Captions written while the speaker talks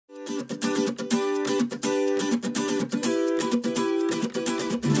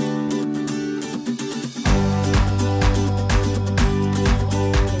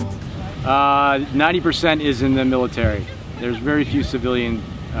%90 is in the military. There's very few civilian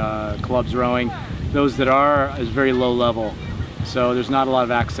clubs rowing. Those that are is very low level, so there's not a lot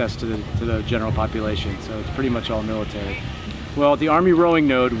of access to the general population, so it's pretty much all military. Well, at the Army rowing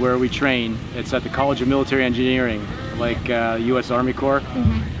node where we train, it's at the College of Military Engineering, like US Army Corps,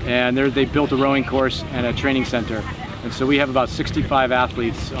 and they built a rowing course and a training center. And so we have about 65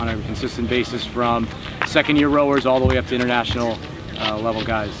 athletes on a consistent basis, from second-year rowers all the way up to international level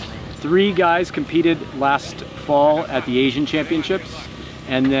guys. 3 guys competed last fall at the Asian Championships,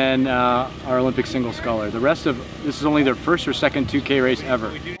 and then our Olympic single sculler. The rest of this is only their first or second 2K race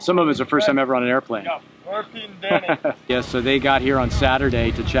ever. Some of them is their first time ever on an airplane. Yeah, so they got here on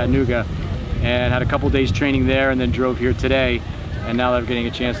Saturday to Chattanooga and had a couple days training there, and then drove here today. And now they're getting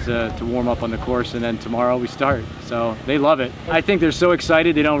a chance to warm up on the course, and then tomorrow we start. So they love it. I think they're so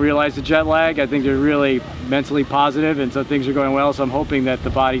excited they don't realize the jet lag. I think they're really mentally positive, and so things are going well. So I'm hoping that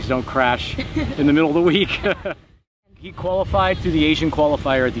the bodies don't crash in the middle of the week. He qualified through the Asian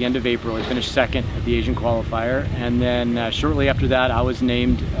qualifier at the end of April. He finished second at the Asian qualifier, and then shortly after that I was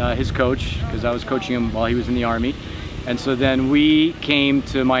named his coach, because I was coaching him while he was in the Army. And so then we came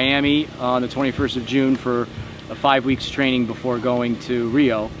to Miami on the 21st of June for 5 weeks training before going to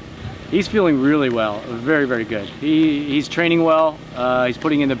Rio. He's feeling really well, very, very good. He's training well, he's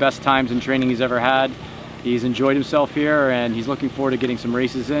putting in the best times in training he's ever had. He's enjoyed himself here, and he's looking forward to getting some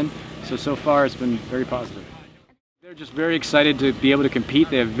races in. So far it's been very positive. They're just very excited to be able to compete.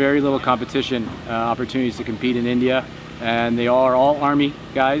 They have very little competition opportunities to compete in India, and they are all Army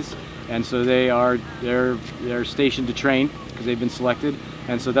guys, and so they're stationed to train because they've been selected.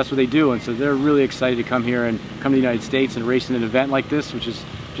 And so that's what they do, and so they're really excited to come here and come to the United States and race in an event like this, which is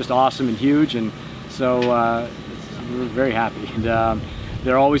just awesome and huge. And so we're very happy. And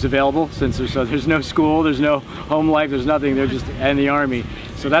they're always available, since there's no school, there's no home life, there's nothing. They're just in the Army.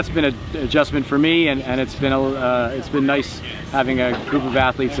 So that's been an adjustment for me, and it's been nice having a group of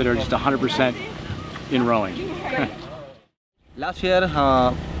athletes that are just 100% in rowing. Last year,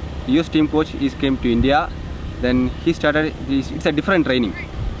 US team coach came to India. Then he started, it's a different training.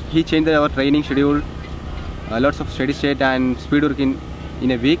 He changed our training schedule, lots of steady state and speed work in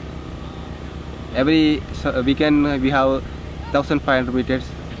a week. Every weekend we have 1,500 meters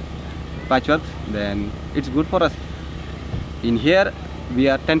patchwork, then it's good for us. In here we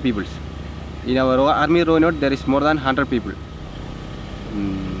are 10 people. In our Army row node there is more than 100 people.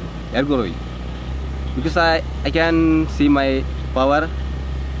 Ergo rowing. Because I can see my power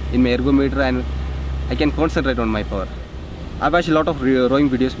in my ergometer, and I can concentrate on my power. I've watched a lot of rowing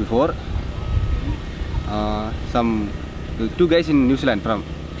videos before. Some 2 guys in New Zealand from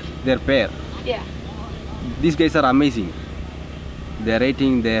their pair. Yeah. These guys are amazing. Their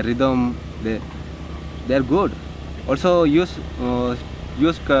rating, their rhythm, they're good. Also, US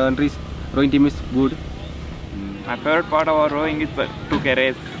countries rowing team is good. My favorite part of our rowing is the 2K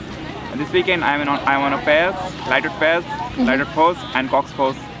race. And this weekend I'm on a pairs, lighted pairs, lighted post and cox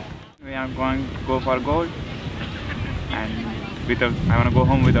post. We are going to go for gold, and I want to go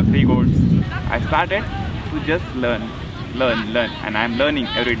home with 3 golds. I started to just learn, and I'm learning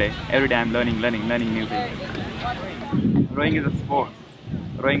every day. Every day I'm learning new things. Rowing is a sport.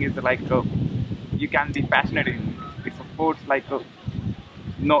 Rowing is like you can be passionate in it. It's a sport like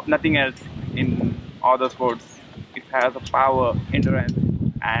nothing else in other sports. It has a power, endurance,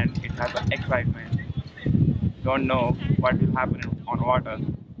 and it has an excitement. You don't know what will happen on water.